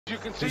You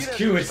can see This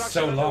queue is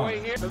so long.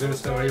 To do a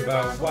story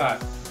about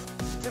what?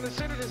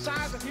 Consider the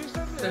size of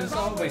Houston. There's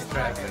always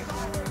traffic.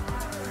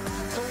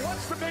 So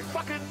what's the big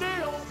fucking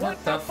deal?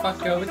 What the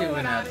fuck are we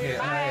doing out here?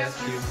 I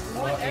ask you,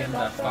 what in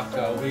the fuck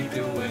are we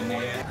doing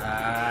here?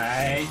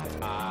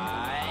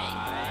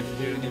 The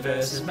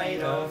universe is made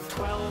of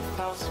 12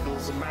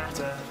 particles of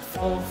matter,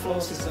 4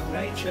 forces of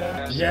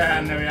nature. Yeah,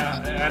 no,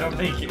 yeah, I don't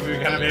think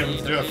we're gonna be able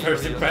to do a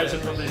first impression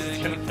of this.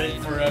 It's gonna take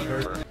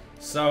forever.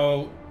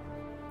 So,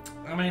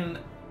 I mean,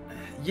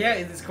 yeah,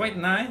 it's quite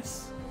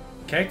nice.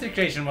 Character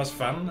creation was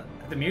fun.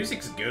 The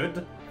music's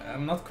good.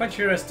 I'm not quite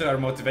sure as to our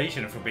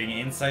motivation for being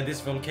inside this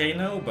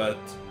volcano, but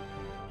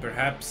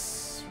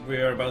perhaps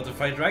we're about to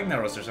fight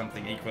Ragnaros or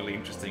something equally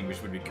interesting,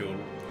 which would be cool.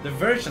 The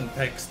version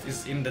text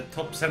is in the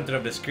top center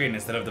of the screen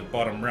instead of the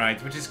bottom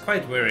right, which is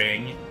quite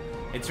worrying.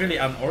 It's really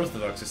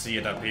unorthodox to see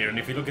it up here, and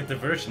if you look at the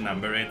version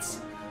number,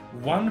 it's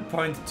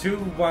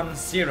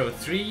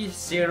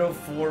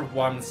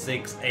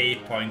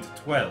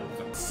 1.21030416A.12.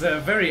 It's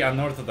very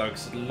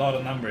unorthodox, a lot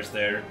of numbers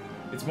there.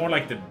 It's more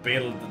like the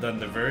build than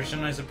the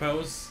version, I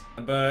suppose.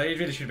 But it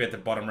really should be at the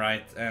bottom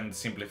right and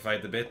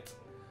simplified a bit.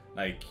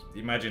 Like,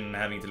 imagine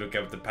having to look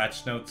up the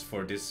patch notes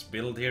for this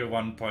build here,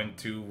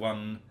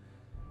 1.21...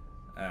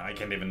 I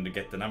can't even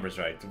get the numbers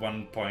right,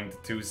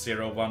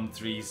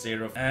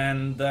 1.20130.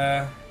 And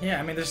yeah,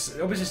 I mean, there's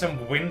obviously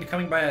some wind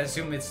coming by. I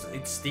assume it's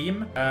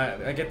steam.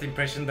 I get the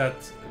impression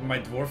that my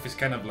dwarf is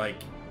kind of like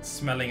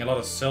smelling a lot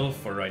of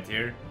sulfur right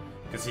here,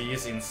 because he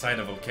is inside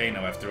a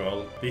volcano after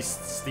all. This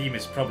steam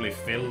is probably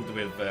filled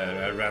with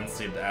a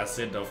rancid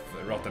acid of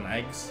rotten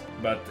eggs.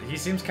 But he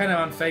seems kind of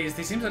unfazed.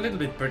 He seems a little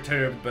bit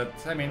perturbed, but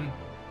I mean,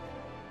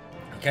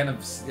 he kind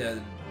of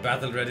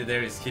battle ready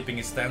there. He's keeping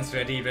his stance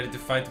ready to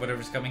fight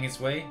whatever's coming his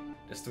way.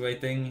 Just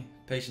waiting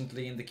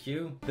patiently in the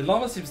queue. The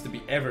lava seems to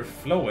be ever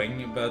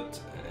flowing, but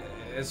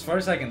as far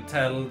as I can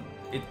tell,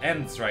 it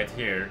ends right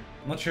here.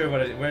 I'm not sure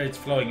where it's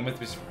flowing. It might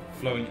be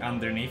flowing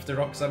underneath the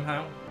rock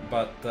somehow,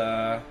 but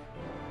I'm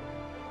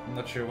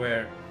not sure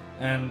where.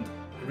 And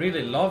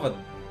really, lava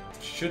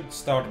should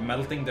start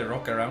melting the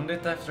rock around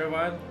it after a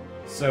while.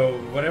 So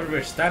whatever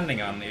we're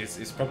standing on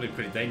is probably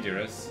pretty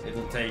dangerous.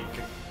 It'll take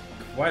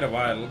quite a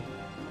while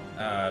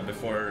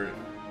before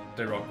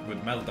the rock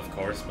would melt, of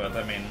course, but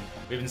I mean,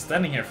 we've been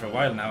standing here for a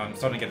while now. I'm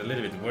starting to get a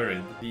little bit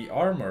worried. The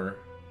armor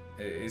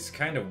is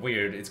kind of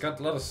weird. It's got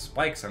a lot of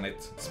spikes on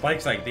it.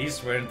 Spikes like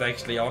these weren't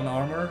actually on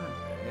armor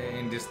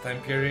in this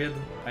time period.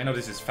 I know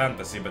this is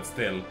fantasy, but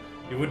still,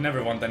 you would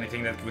never want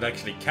anything that would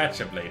actually catch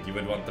a blade. You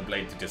would want the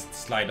blade to just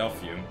slide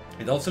off you.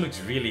 It also looks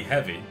really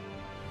heavy,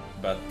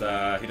 but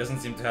he doesn't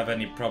seem to have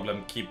any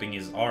problem keeping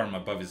his arm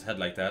above his head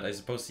like that. I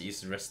suppose he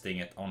is resting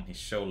it on his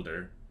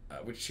shoulder,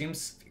 which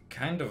seems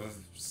kind of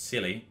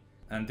silly.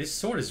 And this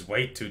sword is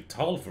way too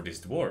tall for this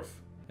dwarf.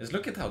 Just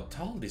look at how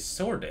tall this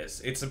sword is.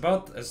 It's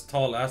about as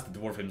tall as the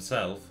dwarf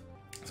himself.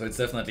 So it's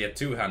definitely a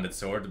two-handed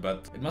sword,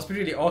 but it must be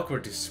really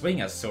awkward to swing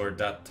a sword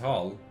that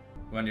tall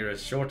when you're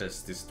as short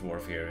as this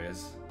dwarf here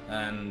is.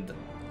 And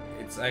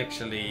it's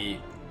actually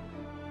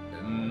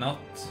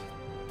not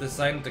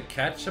designed to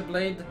catch a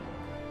blade,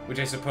 which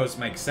I suppose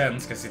makes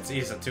sense, because it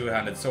is a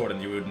two-handed sword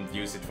and you wouldn't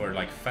use it for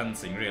like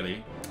fencing,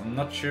 really. I'm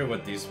not sure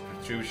what these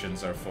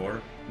protrusions are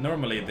for.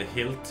 Normally the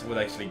hilt would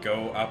actually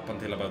go up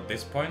until about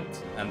this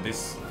point, and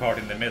this part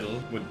in the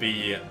middle would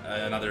be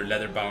another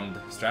leather-bound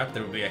strap.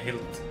 There would be a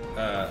hilt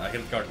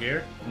guard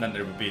here, and then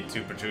there would be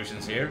two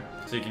protrusions here.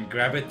 So you can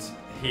grab it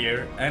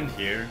here and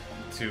here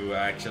to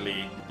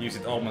actually use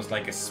it almost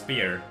like a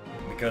spear,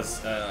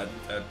 because a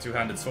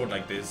two-handed sword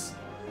like this,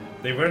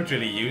 they weren't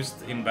really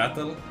used in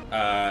battle.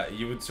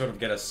 You would sort of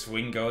get a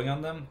swing going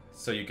on them,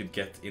 so you could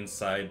get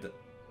inside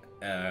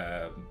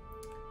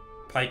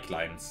pike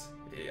lines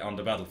on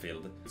the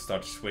battlefield.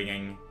 Start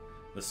swinging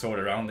the sword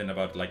around in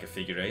about like a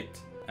figure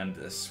eight, and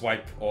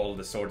swipe all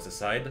the swords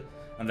aside.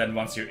 And then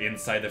once you're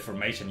inside the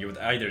formation, you would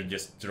either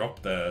just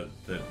drop the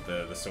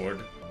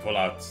sword, pull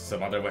out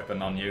some other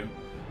weapon on you,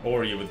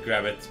 or you would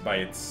grab it by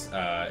its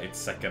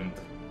second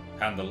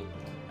handle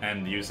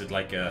and use it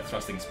like a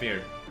thrusting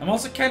spear. I'm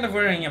also kind of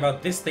worrying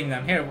about this thing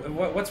down here.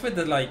 What's with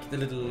the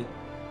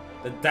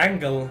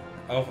dangle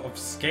of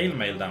scale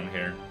mail down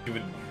here? You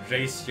would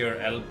raise your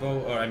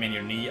elbow, or I mean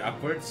your knee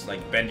upwards,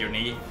 like bend your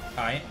knee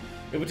high.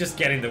 It would just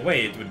get in the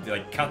way. It would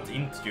like cut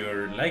into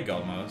your leg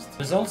almost.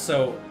 There's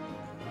also,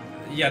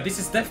 yeah, this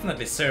is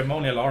definitely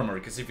ceremonial armor,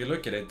 because if you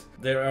look at it,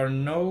 there are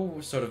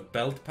no sort of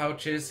belt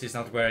pouches. He's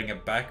not wearing a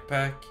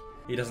backpack.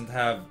 He doesn't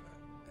have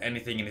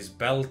anything in his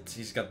belt.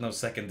 He's got no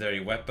secondary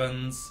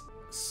weapons.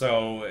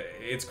 So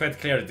it's quite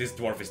clear that this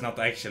dwarf is not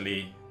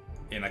actually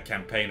in a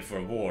campaign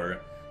for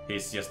war.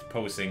 He's just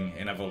posing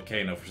in a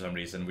volcano for some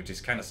reason, which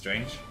is kind of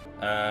strange.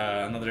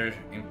 Another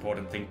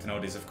important thing to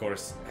note is, of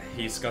course,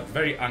 he's got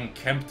very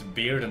unkempt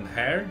beard and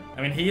hair.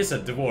 I mean, he is a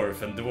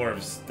dwarf, and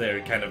dwarves,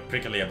 they're kind of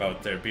prickly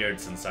about their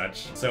beards and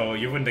such. So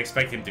you wouldn't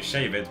expect him to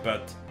shave it,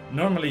 but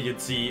normally you'd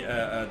see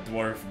a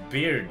dwarf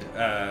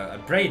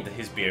braid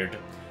his beard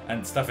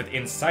and stuff it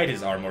inside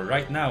his armor.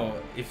 Right now,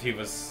 if he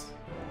was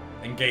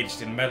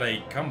engaged in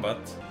melee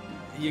combat,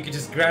 you could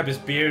just grab his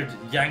beard,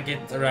 yank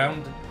it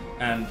around,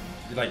 and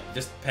like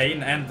just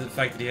pain, and the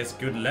fact that he has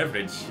good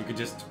leverage, you could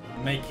just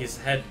make his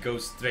head go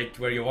straight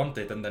where you want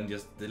it and then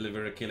just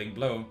deliver a killing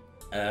blow.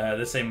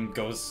 The same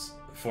goes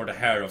for the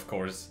hair, of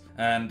course,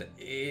 and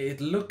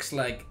it looks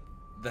like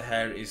the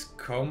hair is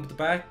combed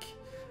back.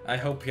 I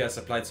hope he has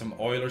applied some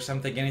oil or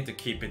something in it to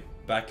keep it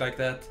back like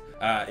that.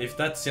 If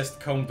that's just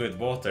combed with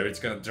water, it's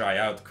gonna dry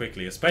out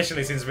quickly,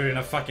 especially since we're in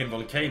a fucking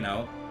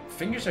volcano.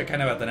 Fingers are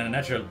kind of at a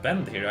natural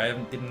bend here,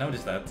 didn't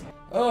notice that.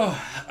 Oh,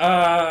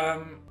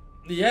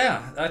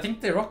 yeah, I think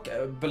the rock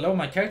below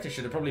my character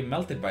should have probably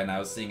melted by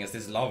now, seeing as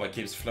this lava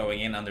keeps flowing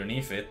in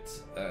underneath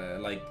it.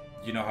 Like,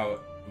 you know how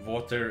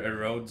water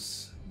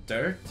erodes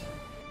dirt?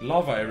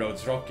 Lava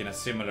erodes rock in a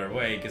similar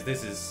way, because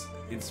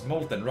it's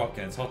molten rock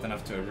and it's hot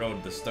enough to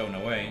erode the stone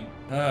away.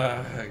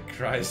 Ah,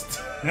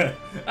 Christ.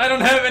 I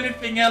don't have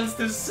anything else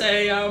to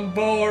say, I'm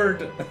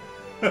bored!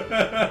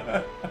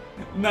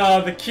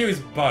 No, the queue is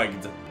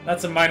bugged.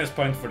 That's a minus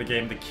point for the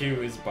game, the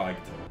queue is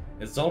bugged.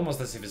 It's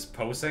almost as if it's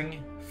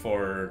posing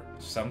for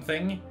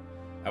something.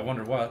 I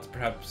wonder what,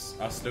 perhaps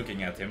us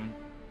looking at him.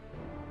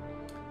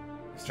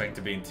 He's trying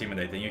to be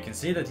intimidating. You can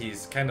see that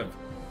he's kind of,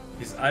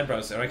 his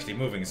eyebrows are actually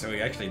moving, so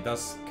he actually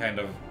does kind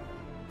of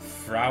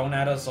frown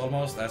at us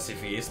almost, as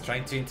if he is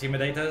trying to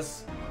intimidate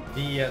us.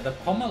 The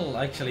pommel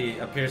actually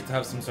appears to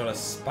have some sort of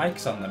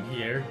spikes on them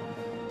here,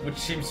 which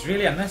seems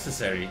really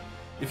unnecessary.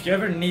 If you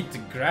ever need to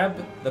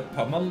grab the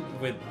pommel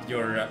with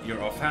your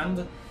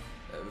offhand,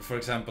 for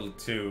example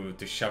to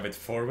shove it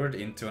forward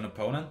into an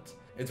opponent,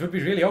 it would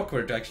be really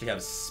awkward to actually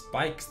have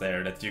spikes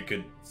there that you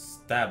could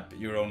stab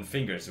your own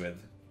fingers with.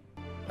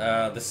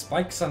 The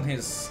spikes on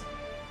his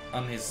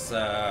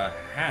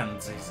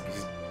hands,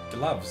 his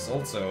gloves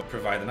also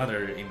provide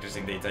another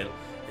interesting detail.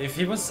 If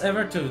he was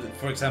ever to,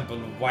 for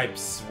example, wipe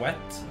sweat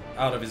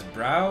out of his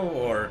brow,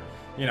 or,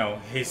 you know,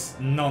 his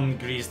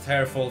non-greased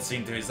hair falls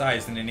into his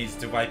eyes and he needs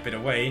to wipe it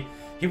away,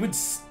 he would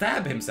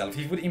stab himself,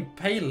 he would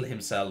impale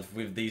himself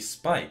with these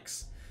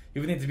spikes. He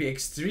would need to be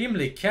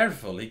extremely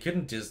careful. He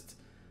couldn't just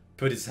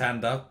put his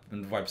hand up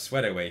and wipe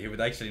sweat away. He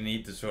would actually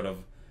need to sort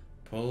of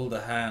pull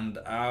the hand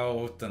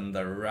out and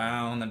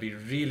around and be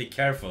really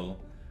careful,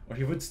 or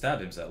he would stab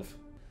himself.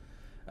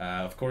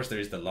 Of course, there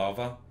is the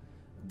lava.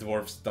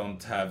 Dwarves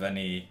don't have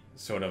any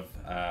sort of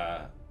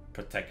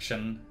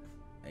protection,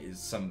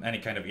 any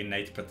kind of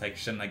innate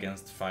protection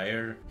against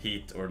fire,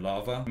 heat, or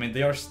lava. I mean,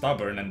 they are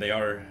stubborn and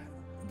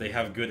they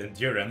have good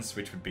endurance,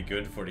 which would be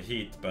good for the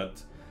heat,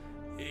 but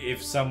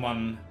if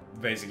someone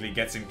basically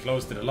gets him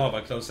close to the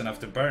lava, close enough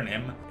to burn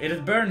him,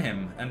 it'd burn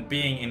him, and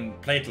being in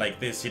plate like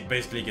this, he'd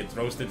basically get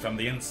roasted from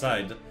the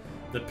inside.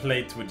 The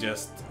plate would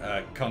just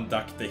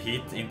conduct the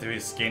heat into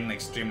his skin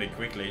extremely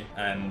quickly,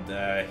 and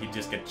he'd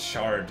just get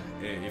charred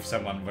if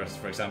someone was,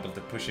 for example,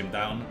 to push him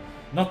down.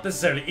 Not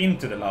necessarily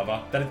into the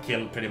lava, that'd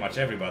kill pretty much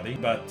everybody,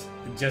 but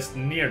just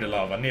near the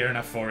lava, near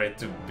enough for it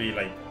to be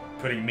like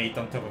putting meat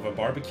on top of a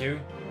barbecue.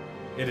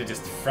 It'd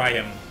just fry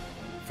him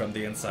from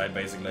the inside,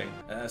 basically.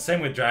 Same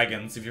with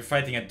dragons. If you're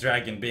fighting a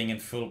dragon, being in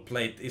full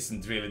plate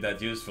isn't really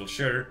that useful.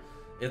 Sure,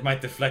 it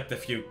might deflect a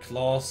few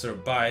claws or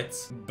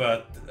bites,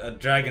 but a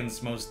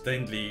dragon's most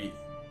deadly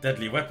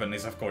weapon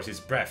is, of course, his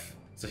breath.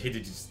 So he'd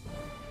just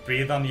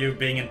breathe on you.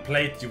 Being in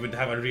plate, you would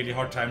have a really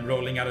hard time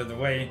rolling out of the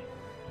way,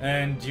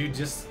 and you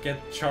just get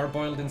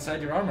charboiled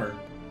inside your armor.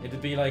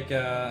 It'd be like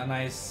a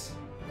nice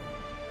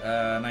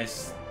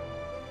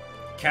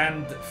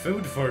canned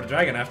food for the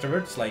dragon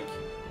afterwards, like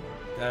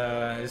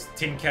his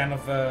tin can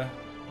of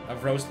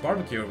roast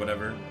barbecue or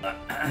whatever.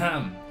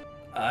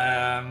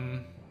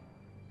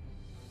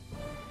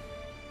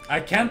 I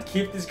can't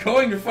keep this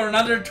going for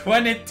another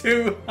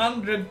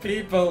 2200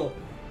 people.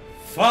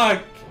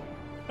 Fuck.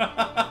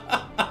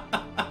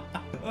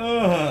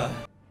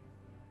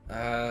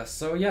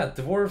 So yeah,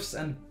 dwarves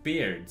and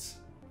beards.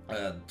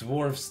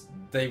 Dwarves,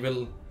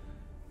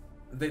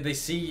 they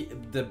see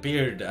the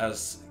beard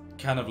as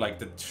kind of like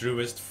the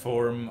truest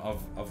form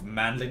of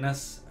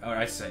manliness, or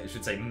I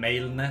should say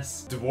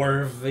maleness,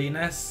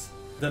 dwarviness.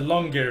 The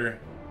longer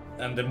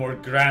and the more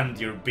grand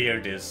your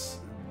beard is,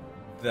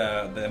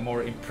 the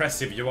more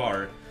impressive you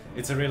are.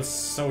 It's a real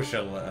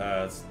social,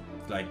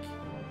 like,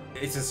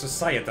 it's a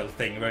societal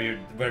thing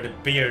where the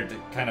beard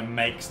kind of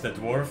makes the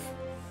dwarf,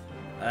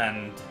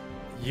 and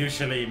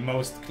usually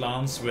most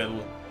clans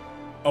will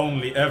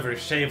only ever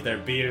shave their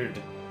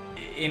beard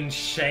in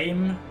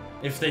shame.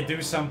 If they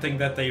do something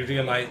that they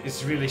realize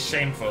is really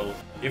shameful,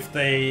 if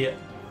they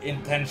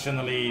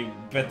intentionally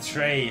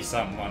betray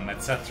someone,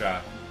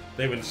 etc.,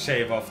 they will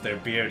shave off their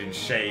beard in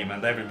shame,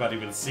 and everybody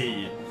will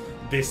see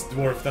this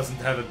dwarf doesn't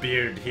have a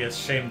beard, he has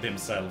shamed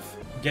himself.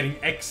 Getting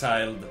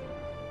exiled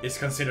is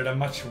considered a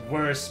much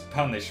worse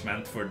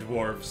punishment for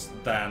dwarves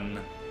than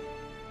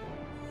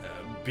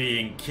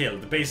being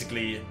killed.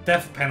 Basically,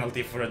 death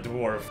penalty for a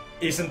dwarf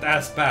isn't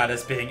as bad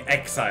as being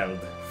exiled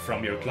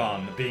from your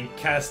clan. Being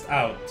cast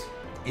out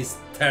is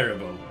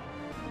terrible.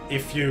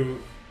 If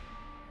you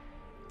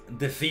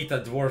defeat a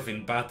dwarf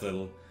in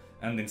battle,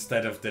 and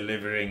instead of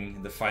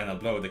delivering the final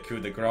blow, the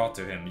coup de grace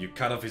to him, you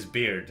cut off his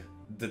beard,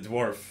 the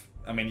dwarf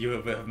I mean, you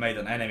have made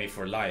an enemy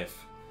for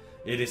life.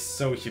 It is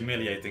so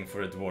humiliating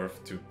for a dwarf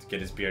to get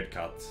his beard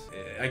cut.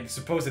 I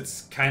suppose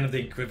it's kind of the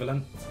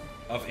equivalent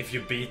of if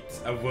you beat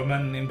a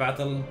woman in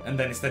battle and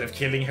then instead of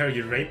killing her,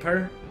 you rape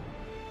her.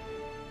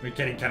 We're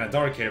getting kind of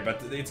dark here,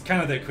 but it's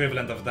kind of the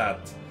equivalent of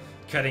that.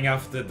 Cutting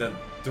off the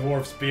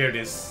dwarf's beard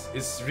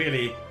is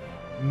really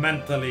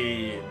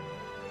mentally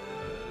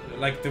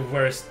like the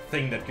worst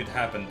thing that could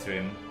happen to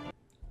him.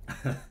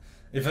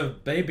 If a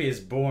baby is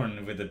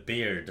born with a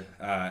beard,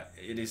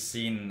 it is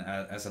seen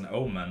as an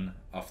omen,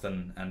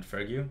 often, and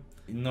Fergie.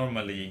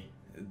 Normally,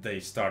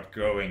 they start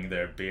growing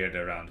their beard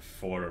around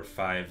 4 or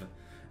 5,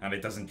 and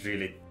it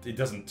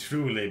doesn't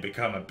truly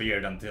become a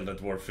beard until the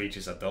dwarf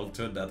reaches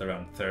adulthood at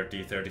around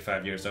 30,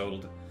 35 years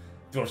old.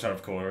 Dwarves are,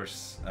 of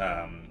course,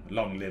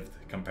 long-lived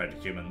compared to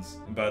humans.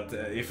 But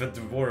if a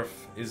dwarf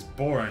is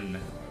born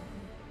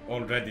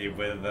already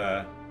with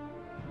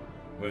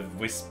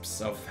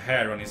wisps of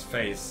hair on his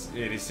face,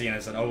 it is seen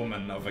as an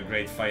omen of a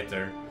great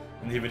fighter,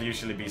 and he will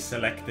usually be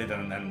selected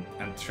and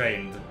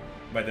trained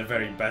by the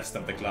very best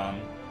of the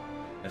clan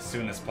as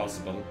soon as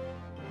possible.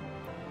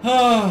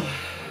 Oh,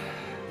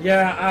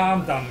 yeah,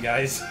 I'm done,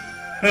 guys.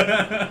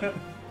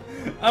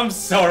 I'm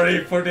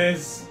sorry for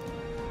this.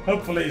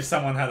 Hopefully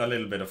someone had a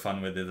little bit of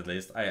fun with it at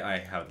least. I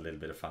had a little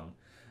bit of fun.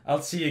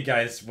 I'll see you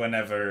guys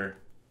whenever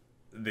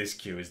this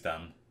queue is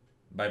done.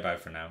 Bye bye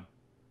for now.